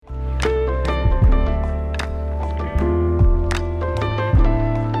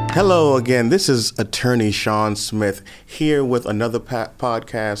Hello again. This is Attorney Sean Smith here with another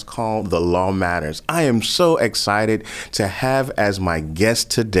podcast called The Law Matters. I am so excited to have as my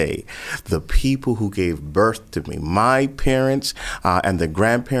guest today the people who gave birth to me, my parents and the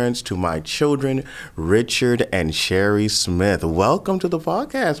grandparents to my children, Richard and Sherry Smith. Welcome to the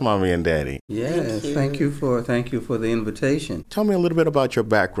podcast, Mommy and Daddy. Yes, thank you for the invitation. Tell me a little bit about your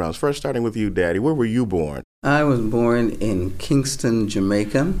backgrounds. First, starting with you, Daddy. Where were you born? I was born in Kingston,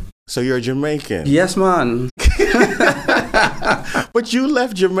 Jamaica. So you're Jamaican? Yes, man. But you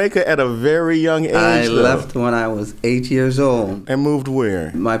left Jamaica at a very young age. I left when I was 8 years old. And moved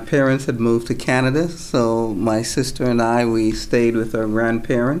where? My parents had moved to Canada, so my sister and I, we stayed with our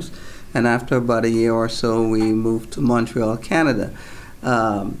grandparents. And after about a year or so, we moved to Montreal, Canada,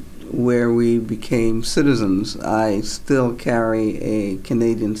 where we became citizens. I still carry a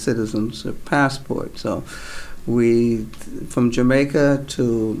Canadian citizen's passport. So we, from Jamaica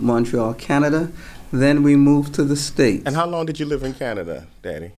to Montreal, Canada, then we moved to the States. And how long did you live in Canada,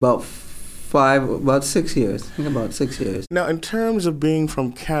 Daddy? About 6 years. I think about 6 years. Now, in terms of being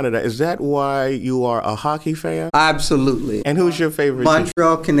from Canada, is that why you are a hockey fan? Absolutely. And who's your favorite team?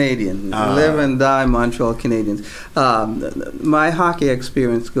 Montreal Canadiens. Live and die Montreal Canadiens. My hockey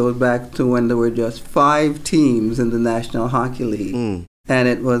experience goes back to when there were just 5 teams in the National Hockey League. And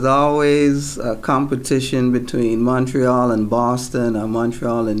it was always a competition between Montreal and Boston, or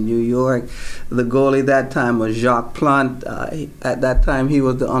Montreal and New York. The goalie that time was Jacques Plante. At that time, he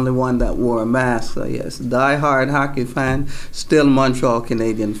was the only one that wore a mask. So yes, die-hard hockey fan, still Montreal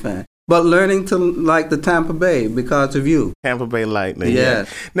Canadian fan. But learning to like the Tampa Bay because of you. Tampa Bay Lightning. Yes.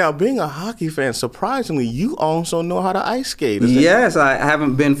 Yeah. Now, being a hockey fan, surprisingly, you also know how to ice skate. Yes, I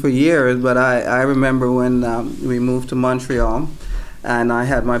haven't been for years, but I remember when we moved to Montreal. And I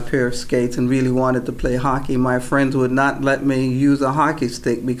had my pair of skates and really wanted to play hockey. My friends would not let me use a hockey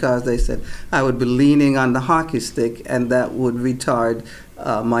stick because they said I would be leaning on the hockey stick and that would retard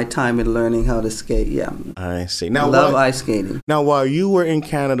my time in learning how to skate. Yeah. I see. Now, I love ice skating. Now, while you were in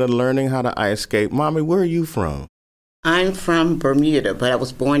Canada learning how to ice skate, Mommy, where are you from? I'm from Bermuda, but I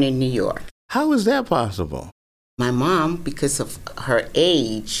was born in New York. How is that possible? My mom, because of her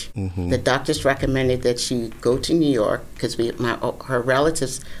age, the doctors recommended that she go to New York because her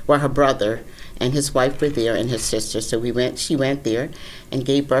relatives, her brother and his wife were there and his sister. So she went there and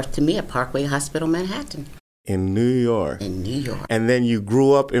gave birth to me at Parkway Hospital, Manhattan. In New York? In New York. And then you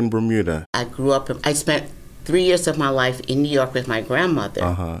grew up in Bermuda? I spent 3 years of my life in New York with my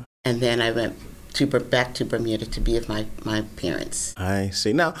grandmother. And then I went back to Bermuda to be with my parents. I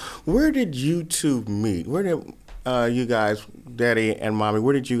see. Now, where did you two meet? Where did you guys, Daddy and Mommy,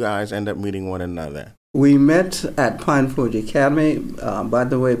 where did you guys end up meeting one another? We met at Pine Forge Academy. By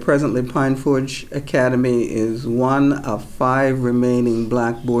the way, presently Pine Forge Academy is one of 5 remaining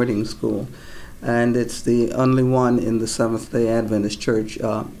black boarding schools. And it's the only one in the Seventh-day Adventist Church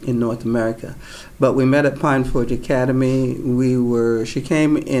in North America. But we met at Pine Forge Academy. She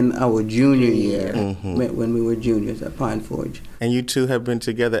came in our junior year, met when we were juniors at Pine Forge. And you two have been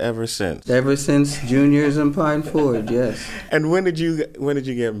together ever since? Ever since juniors in Pine Forge, yes. And when did you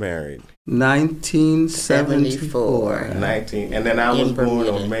get married? 1974. And then I was born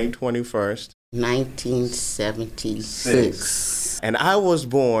on May 21st. 1976. And I was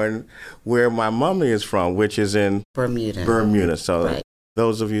born where my mommy is from, which is in Bermuda. So right.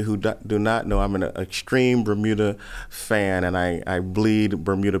 Those of you who do not know, I'm an extreme Bermuda fan, and I bleed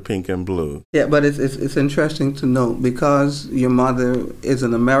Bermuda pink and blue. Yeah, but it's interesting to note, because your mother is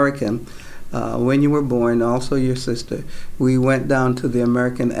an American, when you were born, also your sister, we went down to the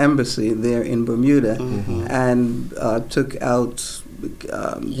American Embassy there in Bermuda and took out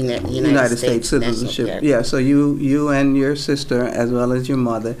United States citizenship. Yeah, so you and your sister, as well as your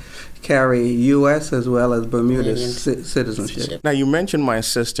mother, carry U.S. as well as Bermuda citizenship. Now, you mentioned my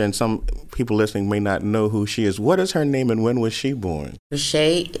sister, and some people listening may not know who she is. What is her name, and when was she born?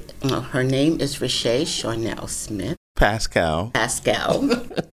 Her name is Richay Charnel Smith. Pascal.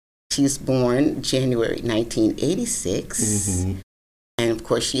 She's born January 1986. And, of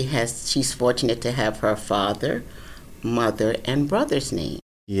course, she's fortunate to have her father, mother, and brother's name.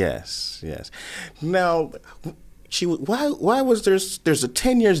 Yes. Now, why was there's a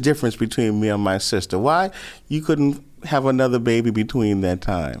 10 years difference between me and my sister? Why you couldn't have another baby between that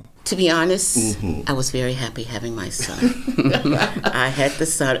time? To be honest, I was very happy having my son. I had the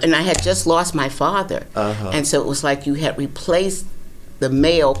son, and I had just lost my father. And so it was like you had replaced the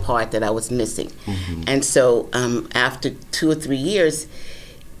male part that I was missing. And so after 2 or 3 years,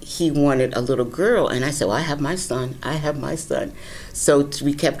 he wanted a little girl, and I said, well, I have my son. So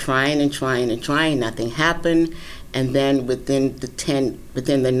we kept trying and trying and trying. Nothing happened. and then within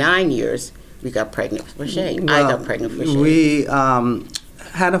the 9 years, we got pregnant with Shay. Well, I got pregnant with Shay. We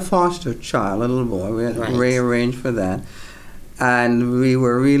had a foster child, a little boy. We had rearranged for that. And we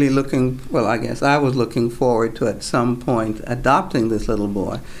were really I guess I was looking forward to at some point adopting this little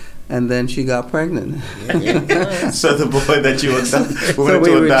boy. And then she got pregnant. So the boy that you wanted we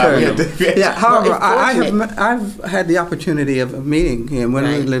to adopt. returned. Yeah. However, I've had the opportunity of meeting him when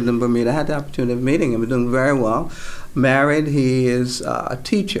we lived in Bermuda. I had the opportunity of meeting him. He's doing very well. Married. He is a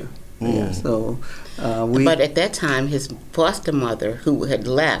teacher. Yeah. So But at that time, his foster mother, who had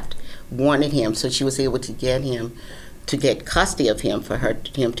left, wanted him, so she was able to get custody of him for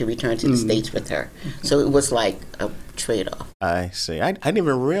him to return to the States with her. So it was like a trade-off. I see. I didn't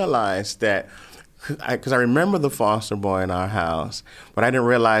even realize that, because I remember the foster boy in our house, but I didn't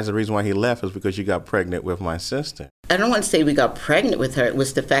realize the reason why he left was because you got pregnant with my sister. I don't want to say we got pregnant with her. It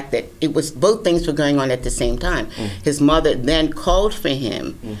was the fact that both things were going on at the same time. His mother then called for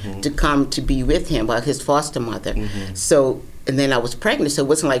him to come to be with him, his foster mother. So, and then I was pregnant, so it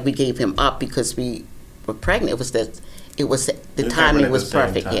wasn't like we gave him up because we were pregnant. It was the timing was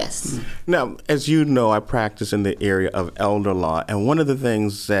perfect. Yes. Now, as you know, I practice in the area of elder law, and one of the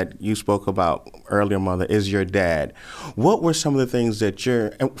things that you spoke about earlier, Mother, is your dad. What were some of the things that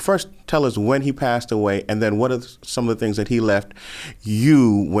and first tell us when he passed away, and then what are some of the things that he left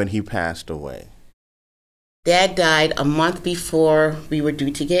you when he passed away? Dad died a month before we were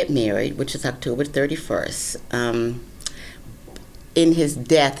due to get married, which is October 31st. In his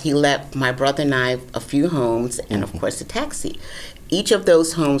death, he left my brother and I a few homes and, of course, a taxi. Each of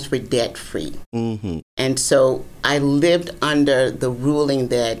those homes were debt-free. And so I lived under the ruling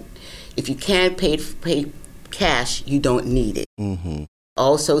that if you can't pay cash, you don't need it.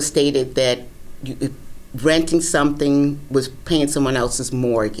 Also stated that renting something was paying someone else's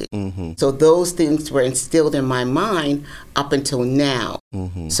mortgage. So those things were instilled in my mind up until now.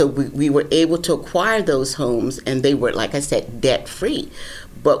 So we were able to acquire those homes, and they were, like I said, debt-free.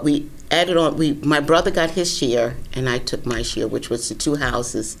 But we added on, my brother got his share, and I took my share, which was the 2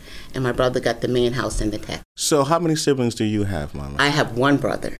 houses, and my brother got the main house and the tax. So how many siblings do you have, Mama? I have one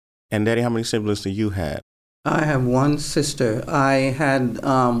brother. And Daddy, how many siblings do you have? I have one sister. I had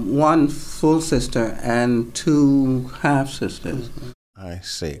one full sister and 2 half-sisters. I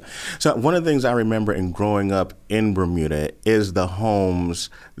see. So one of the things I remember in growing up in Bermuda is the homes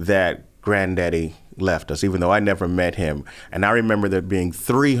that Granddaddy left us, even though I never met him. And I remember there being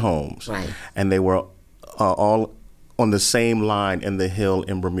 3 homes. Right. And they were all on the same line in the hill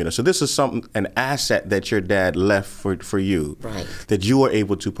in Bermuda. So this is an asset that your dad left for you, right, that you were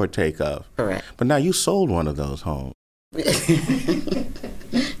able to partake of. Correct. But now you sold one of those homes.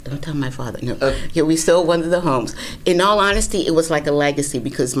 Don't tell my father. No. Yeah, we sold one of the homes. In all honesty, it was like a legacy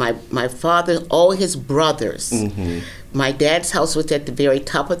because my father, all his brothers, my dad's house was at the very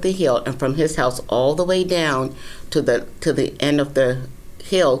top of the hill, and from his house all the way down to the end of the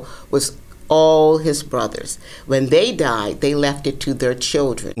hill was all his brothers. When they died, they left it to their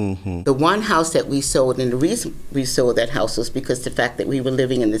children. The one house that we sold, and the reason we sold that house was because the fact that we were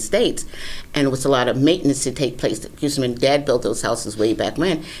living in the States, and it was a lot of maintenance to take place. Because when Dad built those houses way back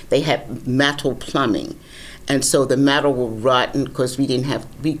when, they had metal plumbing. And so the metal would rot, and of course we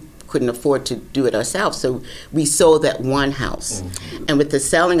couldn't afford to do it ourselves, so we sold that one house. And with the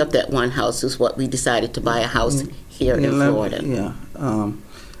selling of that one house is what we decided to buy a house here in Florida.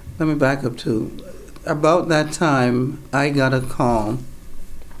 Let me back up to about that time. I got a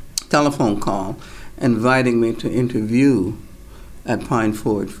telephone call, inviting me to interview at Pine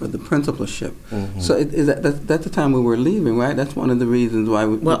Forge for the principalship. So that's the time we were leaving, right? That's one of the reasons why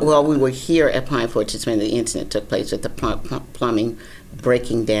we... Well, we were here at Pine Forge. It's when the incident took place with the plumbing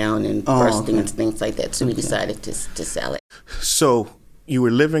breaking down and bursting and things like that. So we decided to sell it. So you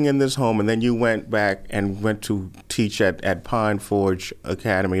were living in this home, and then you went back and went to teach at Pine Forge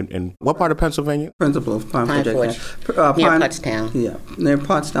Academy. In what part of Pennsylvania? Principal of Pine Forge. Near Pottstown. Yeah, near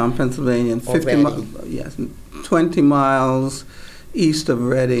Pottstown, Pennsylvania. 20 miles east of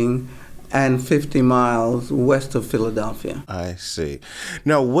Reading and 50 miles west of Philadelphia. I see.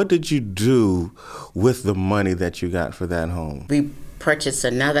 Now, what did you do with the money that you got for that home? We purchased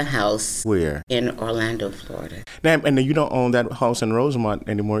another house. Where? In Orlando, Florida. Now, and you don't own that house in Rosemont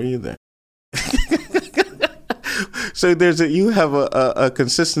anymore either. So you have a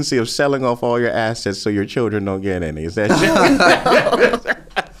consistency of selling off all your assets so your children don't get any. Is that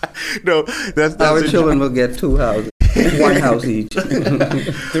No, that's our children will get 2 houses, 1 house each.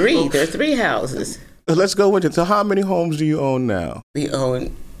 3. There are 3 houses. Let's go with it. So how many homes do you own now? We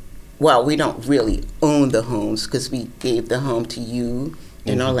don't really own the homes because we gave the home to you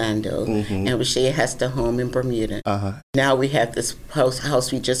in Orlando, and Rashea has the home in Bermuda. Now we have this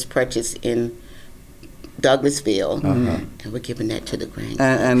house we just purchased in Douglasville, and we're giving that to the grandkids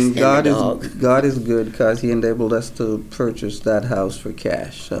and God the dog. God is good because He enabled us to purchase that house for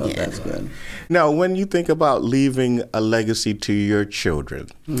cash, so that's good. Now, when you think about leaving a legacy to your children,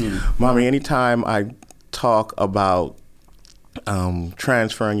 Mommy, anytime I talk about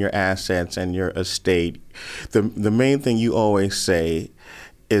transferring your assets and your estate, the main thing you always say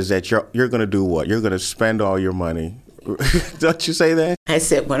is that you're going to do what? You're going to spend all your money. Don't you say that? I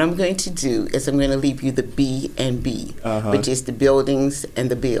said, what I'm going to do is I'm going to leave you the B&B, which is the buildings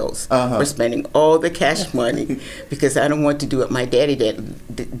and the bills. We're spending all the cash money because I don't want to do what my daddy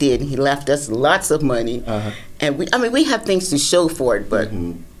did. He left us lots of money. And we have things to show for it, but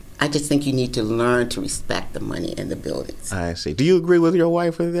I just think you need to learn to respect the money and the buildings. I see. Do you agree with your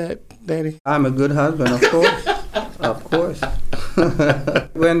wife with that, Daddy? I'm a good husband, of course. Of course.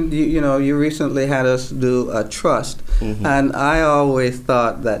 When you recently had us do a trust, and I always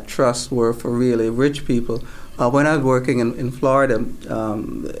thought that trusts were for really rich people. When I was working in Florida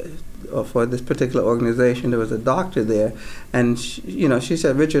for this particular organization, there was a doctor there, and she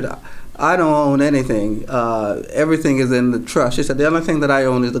said, "Richard, I don't own anything. Everything is in the trust." She said, "The only thing that I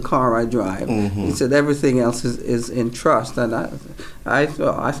own is the car I drive." He said, "Everything else is in trust." And I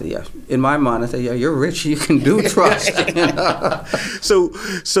said, "Yeah." In my mind, I said, "Yeah, you're rich. You can do trust."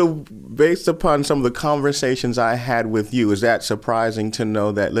 So based upon some of the conversations I had with you, is that surprising to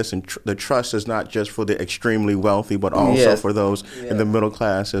know that, listen, the trust is not just for the extremely wealthy, but also for those in the middle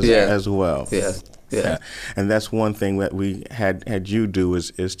class as well? Yes. Yeah. And that's one thing that we had you do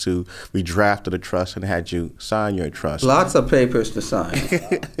is we drafted a trust and had you sign your trust. Lots of papers to sign.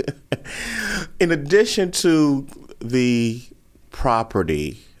 In addition to the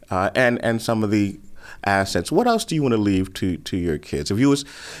property and some of the assets, what else do you want to leave to your kids?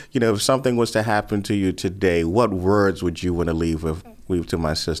 If something was to happen to you today, what words would you want to leave to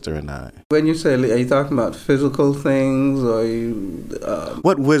my sister and I? When you say, are you talking about physical things, or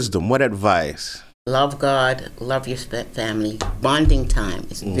what wisdom, what advice? Love God, love your family. Bonding time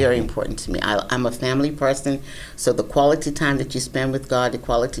is very important to me. I'm a family person, so the quality time that you spend with God, the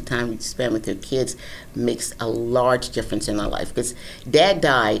quality time you spend with your kids makes a large difference in our life. Because Dad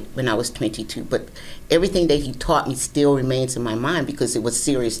died when I was 22, but everything that he taught me still remains in my mind because it was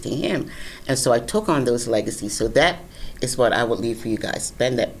serious to him. And so I took on those legacies. So that is what I would leave for you guys.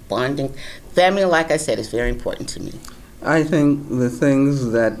 Spend that bonding. Family, like I said, is very important to me. I think the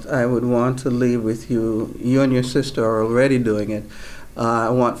things that I would want to leave with you and your sister are already doing it. I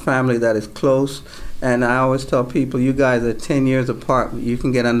want family that is close, and I always tell people, you guys are 10 years apart. You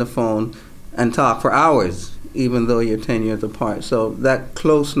can get on the phone and talk for hours, even though you're 10 years apart. So that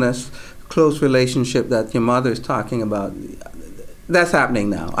close relationship that your mother is talking about, that's happening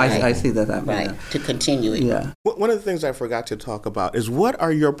now. I see that happening now. To continue it. Yeah. One of the things I forgot to talk about is, what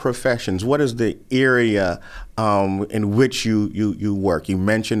are your professions? What is the area in which you work? You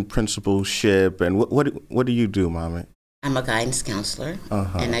mentioned principalship, and what do you do, Mama? I'm a guidance counselor,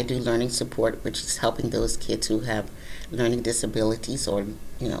 and I do learning support, which is helping those kids who have learning disabilities or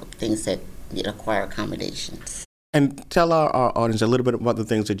things that require accommodations. And tell our audience a little bit about the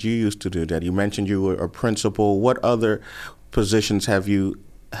things that you used to do, Dad. You mentioned you were a principal. What other positions have you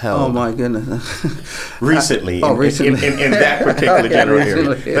held? Oh, my goodness. Recently. Recently. In that particular general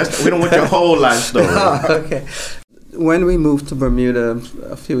area. We don't want your whole life story. Okay. When we moved to Bermuda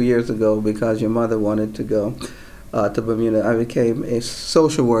a few years ago, because your mother wanted to go to Bermuda, I became a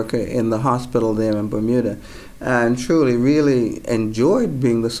social worker in the hospital there in Bermuda, and truly really enjoyed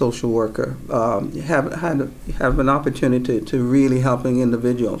being the social worker. Have an opportunity to really helping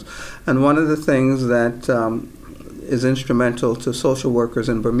individuals. And one of the things that is instrumental to social workers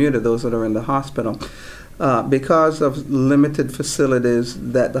in Bermuda, those that are in the hospital, because of limited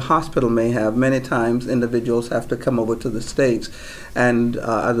facilities that the hospital may have, many times individuals have to come over to the States, and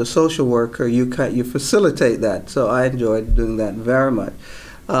as a social worker, you facilitate that. So I enjoyed doing that very much.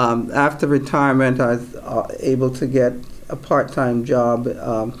 After retirement, I was able to get a part-time job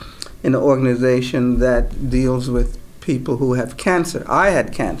in an organization that deals with people who have cancer. I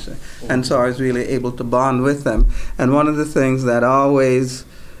had cancer, and so I was really able to bond with them. And one of the things that always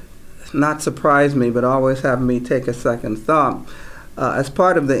not surprised me, but always have me take a second thought, as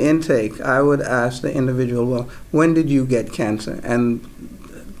part of the intake, I would ask the individual, well, when did you get cancer? And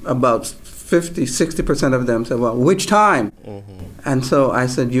about 50-60% of them said, well, which time? And so I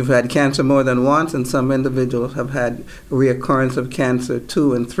said, you've had cancer more than once, and some individuals have had reoccurrence of cancer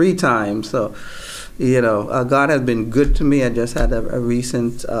 2 and 3 times. So God has been good to me. I just had a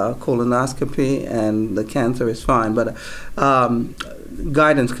recent colonoscopy, and the cancer is fine. But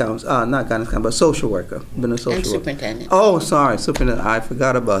guidance counselor, not guidance counselor, but social worker. Been a social And worker. superintendent. Oh, sorry, superintendent. I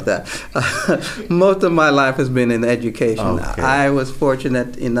forgot about that. Most of my life has been in education. Okay. I was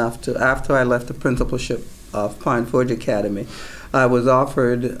fortunate enough to, after I left the principalship of Pine Forge Academy, I was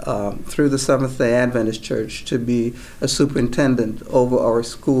offered through the Seventh-day Adventist Church to be a superintendent over our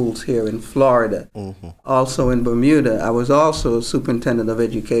schools here in Florida. Also in Bermuda, I was also a superintendent of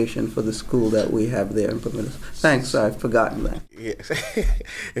education for the school that we have there in Bermuda. Thanks, I've forgotten that. Yes.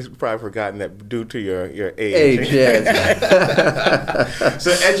 It's probably forgotten that due to your age. Age, yes.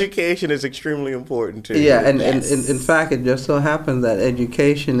 So education is extremely important to you. Yeah, and Yes. in fact, it just so happens that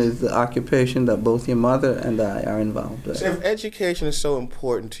education is the occupation that both your mother and I are involved with. So if education is so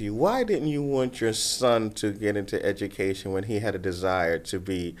important to you, why didn't you want your son to get into education when he had a desire to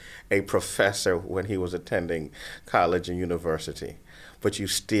be a professor when he was attending college and university? But you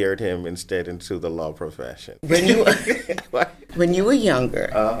steered him instead into the law profession. When you were younger,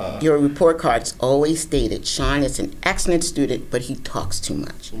 your report cards always stated, Sean is an excellent student, but he talks too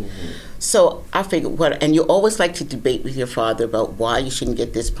much. So I figured, and you always like to debate with your father about why you shouldn't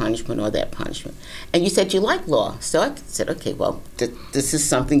get this punishment or that punishment. And you said you like law. So I said, okay, well, this is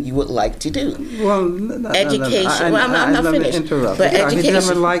something you would like to do. Well, Education. Well, I'm not let finished. me interrupt. But Because he never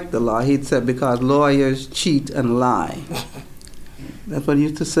education. liked the law. He'd said because lawyers cheat and lie. That's what he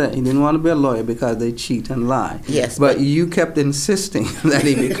used to say. He didn't want to be a lawyer because they cheat and lie. Yes, but you kept insisting that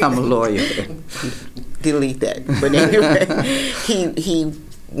he become a lawyer. Delete that. But anyway, he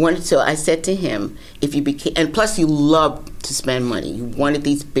wanted. So I said to him, if you became, and plus you love to spend money. You wanted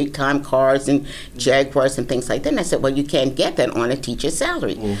these big time cars and Jaguars and things like that. And I said, well, you can't get that on a teacher's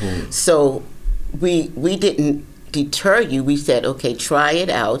salary. So we didn't deter you. We said, okay, try it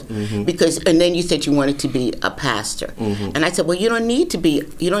out, because, and then you said you wanted to be a pastor, and I said, well, you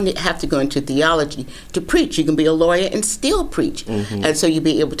don't have to go into theology to preach. You can be a lawyer and still preach, and so you'll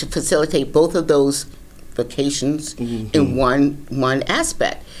be able to facilitate both of those vocations in one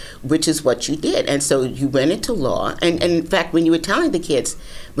aspect, which is what you did. And so you went into law, and in fact, when you were telling the kids,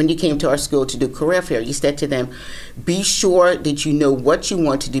 when you came to our school to do career fair, you said to them, be sure that you know what you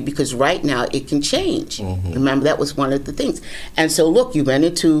want to do, because right now it can change. Remember, that was one of the things. And so look, you went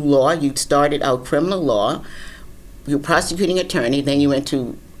into law, you started out criminal law, you were prosecuting attorney, then you went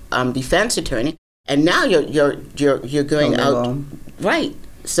to defense attorney, and now you're going out, right.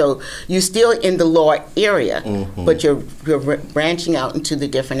 So you're still in the law area, but you're branching out into the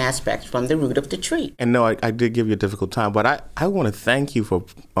different aspects from the root of the tree. And no, I did give you a difficult time, but I want to thank you for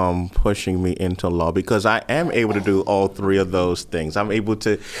pushing me into law, because I am able to do all three of those things. I'm able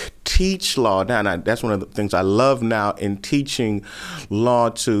to teach law now, and that's one of the things I love now in teaching law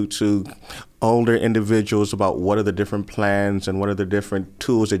to older individuals about what are the different plans and what are the different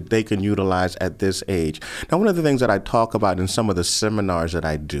tools that they can utilize at this age. Now, one of the things that I talk about in some of the seminars that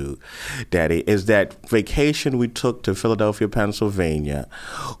I do, Daddy, is that vacation we took to Philadelphia, Pennsylvania,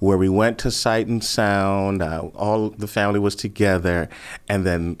 where we went to Sight and Sound, all the family was together, and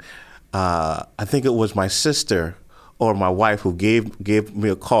then I think it was my sister or my wife who gave me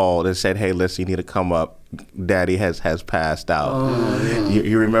a call and said, hey, listen, you need to come up. Daddy has passed out. Oh, yeah.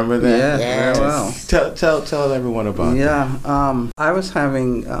 You remember that? Yeah, Yes. very well. Tell everyone about that. Yeah, I was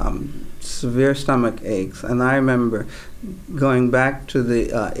having severe stomach aches, and I remember going back to the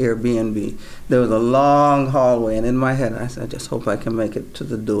Airbnb. There was a long hallway, and in my head I said, I just hope I can make it to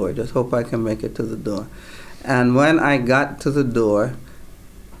the door. Just hope I can make it to the door. And when I got to the door,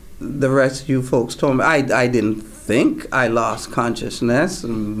 the rest of you folks told me I didn't think I lost consciousness,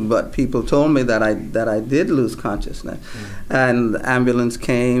 but people told me that I did lose consciousness. And the ambulance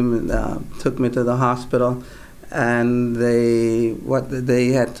came and took me to the hospital, and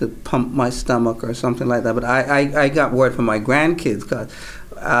they had to pump my stomach or something like that. But I got word from my grandkids, because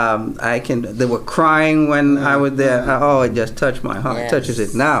they were crying when I was there. Oh, it just touched my heart. Yes. It touches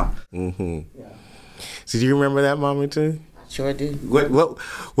it now. So do you remember that, Mommy, too? Sure do.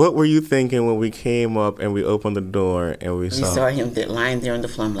 What were you thinking when we came up and we opened the door and we saw him lying there on the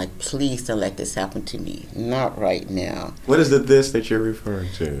floor? I'm like, please don't let this happen to me. Not right now. What is this that you're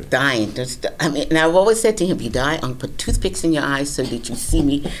referring to? Dying. And I've always said to him, if you die, I'm going to put toothpicks in your eyes so that you see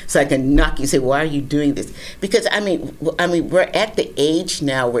me, so I can knock you. Say, why are you doing this? Because I mean, we're at the age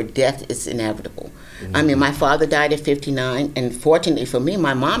now where death is inevitable. I mean, my father died at 59, and fortunately for me,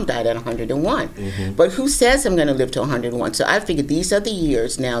 my mom died at 101. But who says I'm going to live to 101? So I figured these are the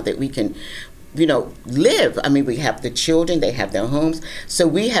years now that we can, live. I mean, we have the children, they have their homes, so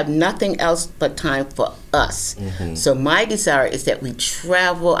we have nothing else but time for us. So my desire is that we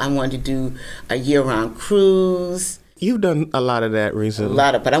travel. I want to do a year-round cruise. You've done a lot of that recently.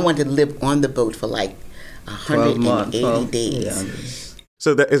 But I want to live on the boat for like 180 days. Yeah.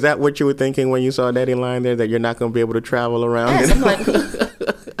 So is that what you were thinking when you saw Daddy lying there, that you're not going to be able to travel around? Yes, I'm like,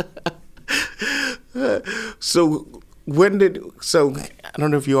 So I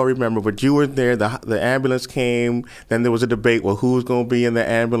don't know if you all remember, but you were there. The ambulance came. Then there was a debate. Well, who's going to be in the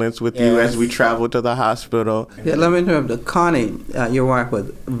ambulance with you as we traveled to the hospital? Yeah, let me interrupt. Connie, your wife,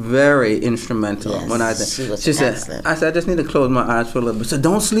 was very instrumental. Yes, When she said, excellent. I just need to close my eyes for a little bit. So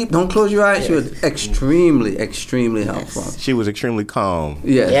don't sleep, don't close your eyes. Yes. She was extremely, extremely helpful. She was extremely calm.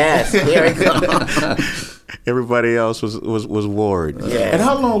 Yes. yes, very good. Everybody else was worried. Yes. And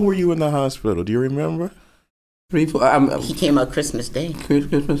how long were you in the hospital? Do you remember? 3, 4. He came out Christmas Day.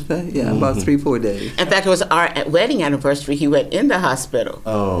 Christmas Day. Yeah, about 3-4 days. In fact, it was our wedding anniversary. He went in the hospial.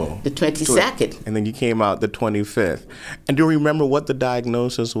 Oh. The 22nd. And then you came out the 25th. And do you remember what the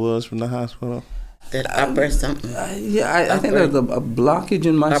diagnosis was from the hospital? The upper something. I think there was a blockage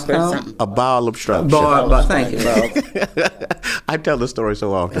in my Upper stomach. something. A bowel obstruction. Thank you. I tell the story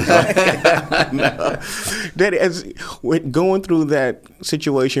so often. No. Daddy, as going through that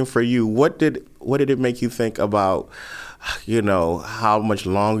situation for you, what did it make you think about, how much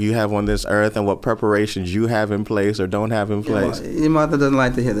longer you have on this earth and what preparations you have in place or don't have in place? Your mother doesn't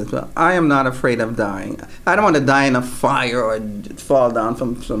like to hear this, but I am not afraid of dying. I don't want to die in a fire or fall down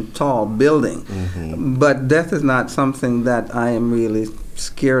from some tall building. Mm-hmm. But death is not something that I am really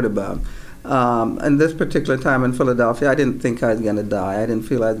scared about. And this particular time in Philadelphia, I didn't think I was going to die. I didn't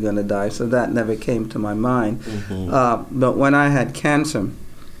feel I was going to die, so that never came to my mind. Mm-hmm. But when I had cancer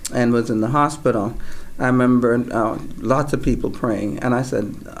and was in the hospital, I remember lots of people praying, and I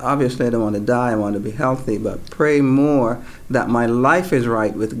said, obviously I don't want to die, I want to be healthy, but pray more that my life is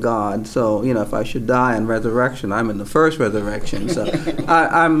right with God. So, if I should die in resurrection, I'm in the first resurrection. So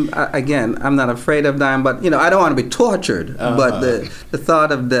I'm not afraid of dying, but, I don't want to be tortured, but the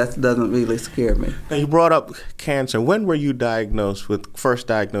thought of death doesn't really scare me. Now, you brought up cancer. When were you first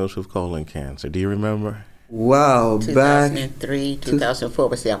diagnosed with colon cancer? Do you remember? Wow, 2003, 2004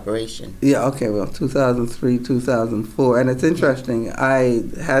 was the operation. Yeah, okay, 2003, 2004. And it's interesting, I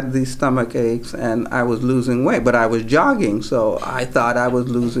had these stomach aches and I was losing weight, but I was jogging, so I thought I was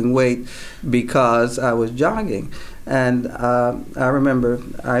losing weight because I was jogging. And I remember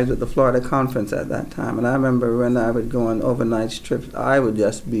I was at the Florida conference at that time, and I remember when I would go on overnight trips, I would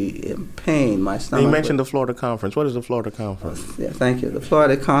just be in pain. My stomach. You mentioned the Florida conference. What is the Florida conference? Yeah, thank you. The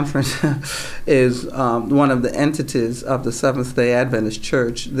Florida conference is one of the entities of the Seventh-day Adventist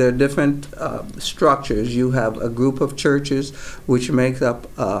Church. There are different structures. You have a group of churches which makes up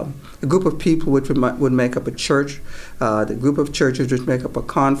a group of people which would make up a church, the group of churches which make up a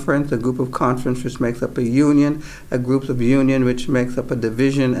conference, a group of conference which makes up a union, a group of union which makes up a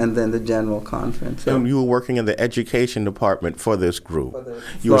division, and then the general conference. So, and you were working in the education department for this group. For the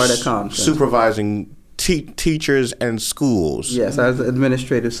you Florida were conference. Supervising teachers and schools. Yes, I was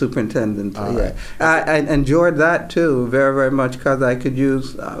administrative superintendent. Right. I enjoyed that too very, very much because I could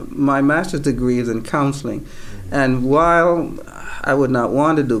use my master's degree is in counseling. Mm-hmm. And while I would not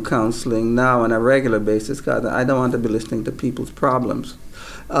want to do counseling now on a regular basis because I don't want to be listening to people's problems.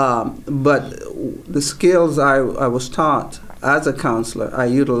 But the skills I was taught as a counselor, I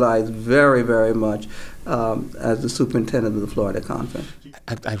utilized very, very much as the superintendent of the Florida conference.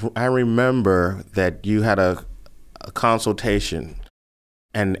 I remember that you had a consultation,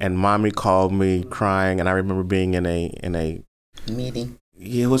 and Mommy called me crying, and I remember being in a meeting.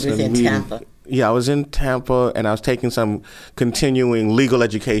 Yeah, it was in meeting. Tampa. Yeah, I was in Tampa, and I was taking some continuing legal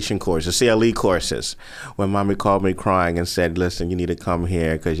education courses, CLE courses, when Mommy called me crying and said, listen, you need to come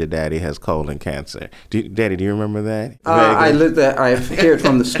here because your daddy has colon cancer. Daddy, do you remember that? I've heard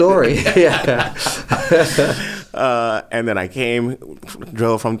from the story. Yeah. And then I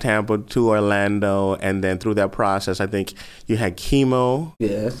drove from Tampa to Orlando, and then through that process, I think you had chemo.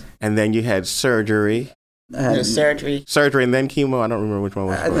 Yes. And then you had surgery. Surgery, and then chemo. I don't remember which one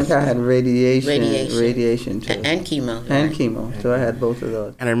was first. I think I had radiation too. And chemo. And chemo. So I had both of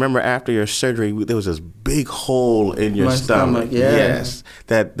those. And I remember after your surgery, there was this big hole in your stomach. Yeah. Yes.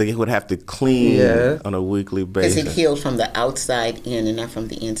 That they would have to clean on a weekly basis. Because it healed from the outside in and not from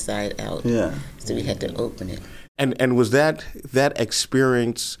the inside out. Yeah. So we had to open it. And was that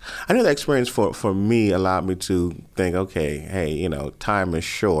experience, I know that experience for me allowed me to think, okay, hey, time is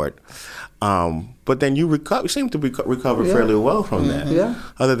short. But then you seem to recover fairly well from that. Yeah.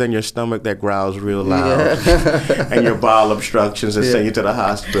 Other than your stomach that growls real loud and your bowel obstructions that send you to the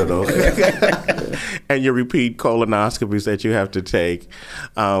hospital and your repeat colonoscopies that you have to take.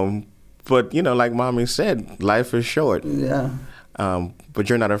 But, like Mommy said, life is short. Yeah. but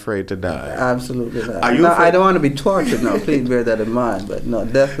you're not afraid to die. Absolutely not. Are you No, afraid- I don't want to be tortured. No, please bear that in mind. But no,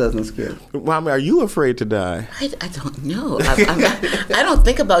 death doesn't scare me. Mommy, are you afraid to die? I don't know. I don't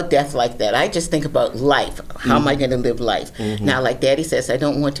think about death like that. I just think about life. How am I going to live life? Now, like Daddy says, I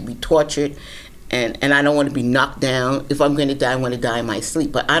don't want to be tortured, and I don't want to be knocked down. If I'm going to die, I want to die in my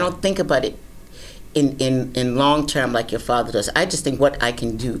sleep. But I don't think about it in long term like your father does. I just think what I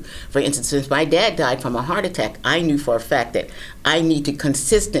can do. For instance, since my dad died from a heart attack, I knew for a fact that I need to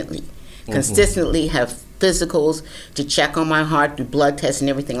consistently have physicals to check on my heart, do blood tests and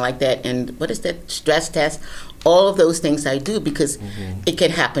everything like that. And what is that, stress test? All of those things I do because it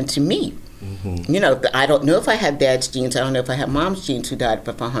can happen to me. You know, I don't know if I have dad's genes. I don't know if I have mom's genes who died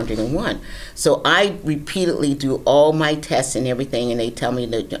from 101. So I repeatedly do all my tests and everything, and they tell me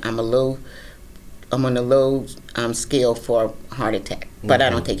that I'm on a low scale for heart attack, but I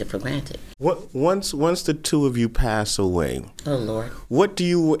don't take it for granted. Once the two of you pass away, Oh Lord. what do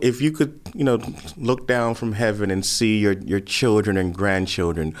you, if you could, look down from heaven and see your children and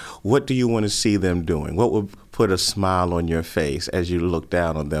grandchildren, what do you want to see them doing? What would put a smile on your face as you look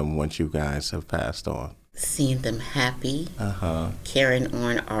down on them once you guys have passed on? Seeing them happy, carrying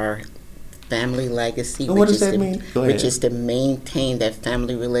on our family legacy, What does that mean? Go ahead. which is to maintain that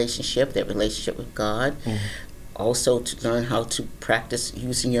family relationship, that relationship with God. Also to learn how to practice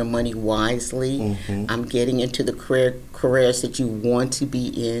using your money wisely. I'm getting into the careers that you want to be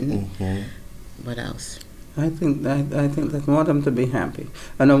in. What else? I think that I want them to be happy,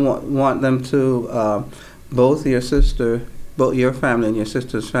 and I want them to both your family and your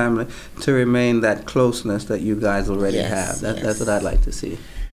sister's family to remain that closeness that you guys already have. That's what I'd like to see.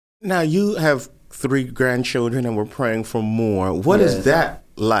 Now, you have 3 grandchildren, and we're praying for more. What is that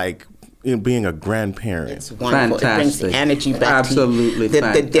like, being a grandparent? It's wonderful. Fantastic. It brings energy back Absolutely to you.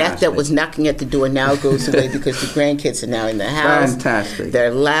 The death fantastic. that was knocking at the door now goes away because the grandkids are now in the house. Fantastic. They're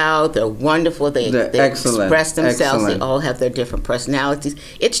loud. They're wonderful. They excellent. express themselves. Excellent. They all have their different personalities.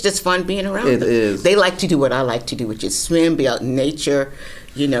 It's just fun being around It them. is. They like to do what I like to do, which is swim, be out in nature.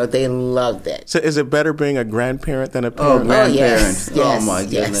 They love that. So is it better being a grandparent than a Oh, parent? grandparents. Yes, my yes,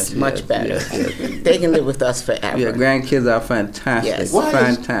 goodness. much Yes, better. yes. They can live with us forever. Yeah, grandkids are fantastic. Yes.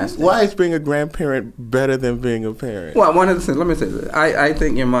 Fantastic. Why is being a grandparent better than being a parent? Well, one of the things, let me say this. I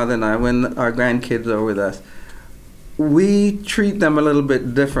think your mother and I, when our grandkids are with us, we treat them a little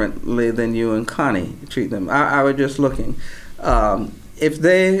bit differently than you and Connie treat them. I was just looking. If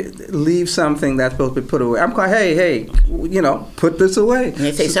they leave something that's supposed to be put away, I'm going, hey, put this away. And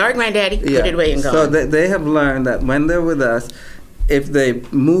they say, sorry, Granddaddy, put Yeah. it away and go. So they have learned that when they're with us, if they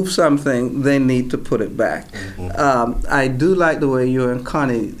move something, they need to put it back. I do like the way you and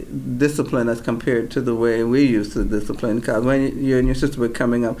Connie discipline us compared to the way we used to discipline. Because when you and your sister were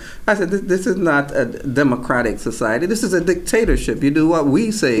coming up, I said, this is not a democratic society. This is a dictatorship. You do what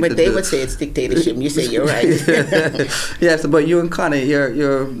we say But to they do. would say it's dictatorship. You say you're right. Yes, but you and Connie,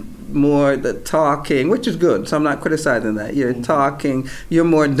 you're more the talking, which is good. So I'm not criticizing that. You're talking. You're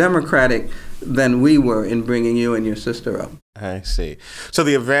more democratic than we were in bringing you and your sister up. I see. So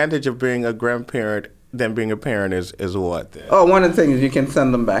the advantage of being a grandparent than being a parent is what then? Oh, one of the things is you can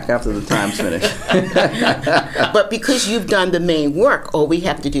send them back after the time's finished. But because you've done the main work, all we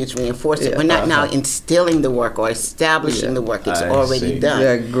have to do is reinforce it. Yeah, We're not now instilling the work or establishing the work. It's I already see. done.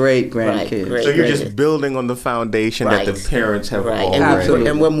 They're great Right, grandkids. great. So you're just building on the foundation that the parents have right. already. And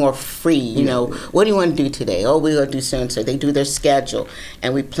Absolutely. we're more free. What do you want to do today? Oh, we're going to do so and so. They do their schedule,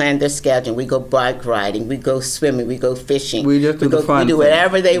 and we plan their schedule. We go bike riding, we go swimming, we go fishing. We just do the fun We do things.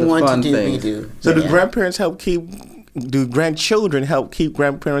 whatever they The want to fun do. things. We do. So do Yeah. grandparents do grandchildren help keep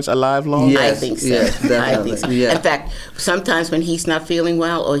grandparents alive longer? Yes, I think so. yes, I definitely, think so. yeah. In fact, sometimes when he's not feeling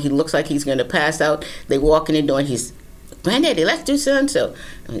well or he looks like he's going to pass out, they walk in the door and he's, Granddaddy, let's do so and so.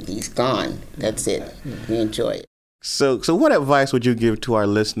 He's gone. That's it. We enjoy it. So what advice would you give to our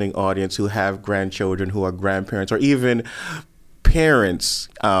listening audience who have grandchildren, who are grandparents, or even parents,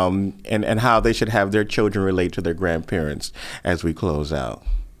 and how they should have their children relate to their grandparents as we close out?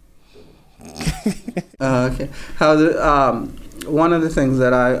 Okay. One of the things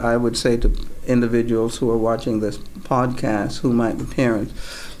that I would say to individuals who are watching this podcast who might be parents,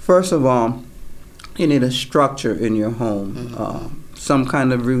 first of all, you need a structure in your home, some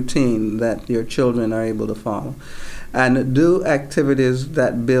kind of routine that your children are able to follow. And do activities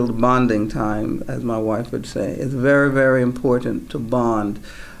that build bonding time, as my wife would say. It's very, very important to bond.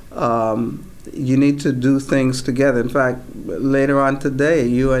 You need to do things together. In fact, later on today,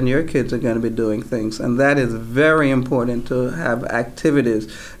 you and your kids are going to be doing things, and that is very important to have activities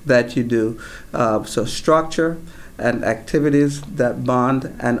that you do. So structure, and activities that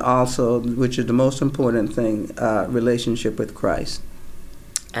bond, and also, which is the most important thing, relationship with Christ.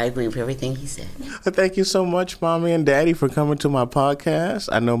 I agree with everything he said. Thank you so much, Mommy and Daddy, for coming to my podcast.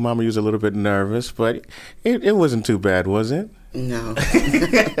 I know Mama was a little bit nervous, but it wasn't too bad, was it? No.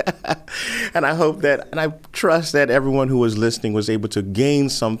 And I hope that, and I trust that everyone who was listening was able to gain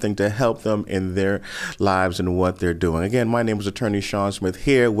something to help them in their lives and what they're doing. Again, my name is Attorney Sean Smith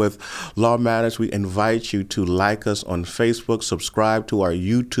here with Law Matters. We invite you to like us on Facebook, subscribe to our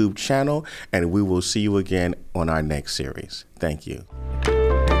YouTube channel, and we will see you again on our next series. Thank you.